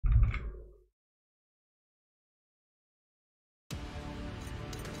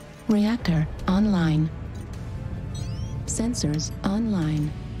Reactor online. Sensors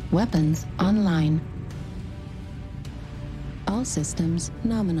online. Weapons online. All systems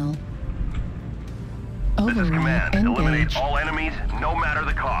nominal. This is Override command. Eliminate engaged. all enemies, no matter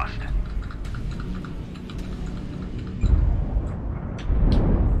the cost.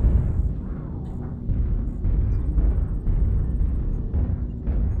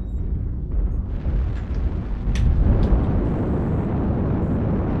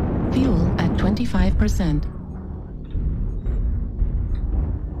 Fuel at 25%.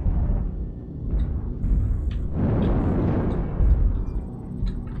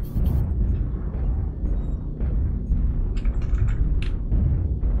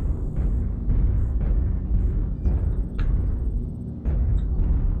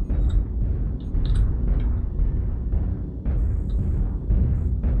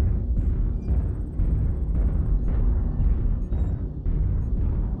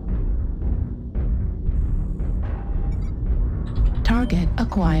 Target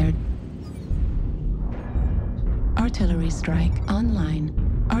acquired. Artillery strike online.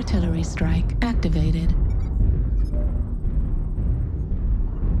 Artillery strike activated.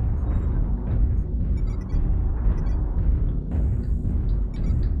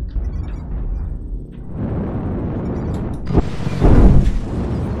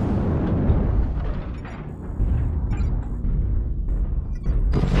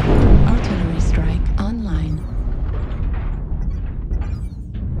 Artillery strike online.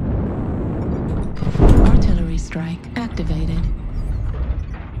 Artillery strike activated.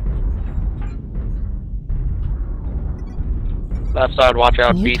 Left side, watch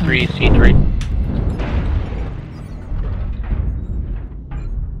out. New B3, target. C3.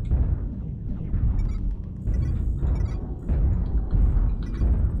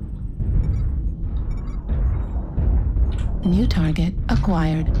 New target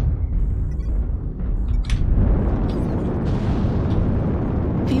acquired.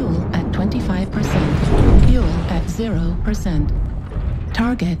 Fuel at 25%. Fuel at 0%.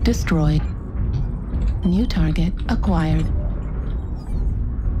 Target destroyed. New target acquired.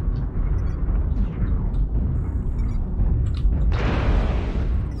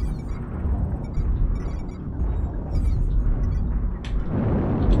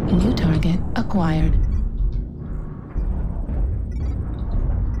 New target acquired.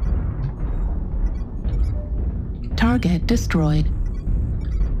 Target destroyed.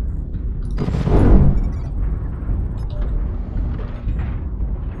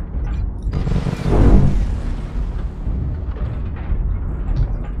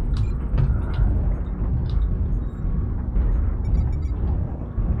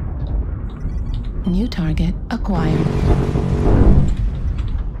 New target acquired.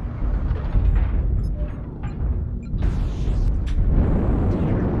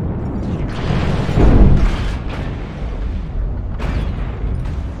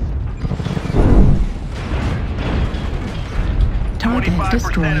 Target 25% of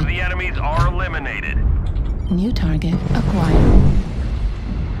destroyed. the enemies are eliminated. New target acquired.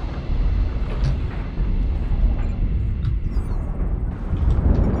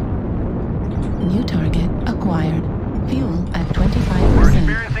 New target acquired. Fuel at We're 25%.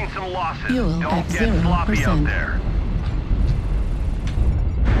 experiencing some losses. Fuel Don't at get sloppy out 0%. there.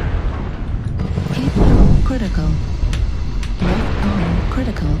 Heat level critical. Left arm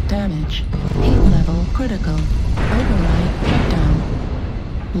critical damage. Heat level critical. Override shutdown.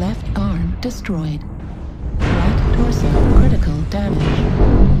 Left arm destroyed. Right torso critical damage.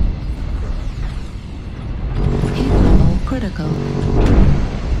 Heat level critical.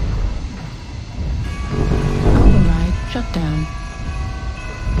 Override shutdown.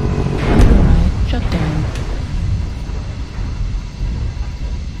 Override shutdown.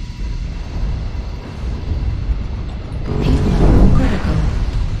 Heat level critical.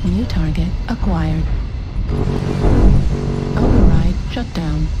 New target acquired. Override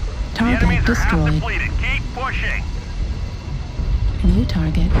shutdown. The Target enemies are half destroyed. depleted. Keep pushing. New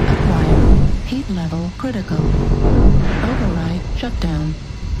target acquired. Heat level critical. Override shutdown.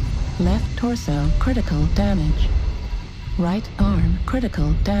 Left torso critical damage. Right arm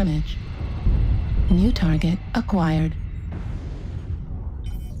critical damage. New target acquired.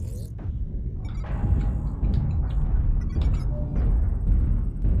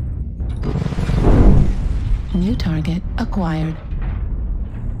 New target acquired.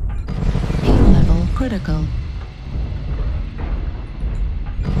 Heat level critical.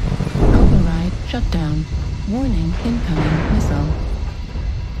 Override shutdown. Warning incoming missile.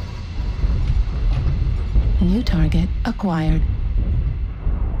 New target acquired.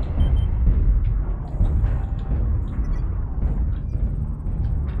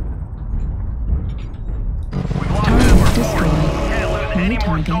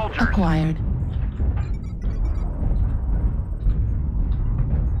 acquired.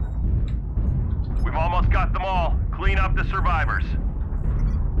 We've almost got them all. Clean up the survivors.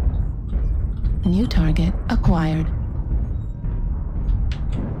 New target acquired.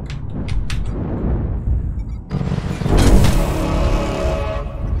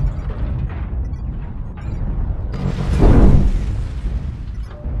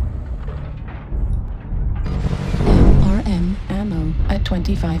 MRM ammo at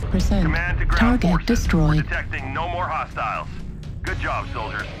 25%. Command to ground Target forces. We're destroyed. detecting no more hostiles. Good job,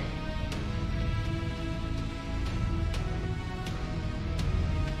 soldiers.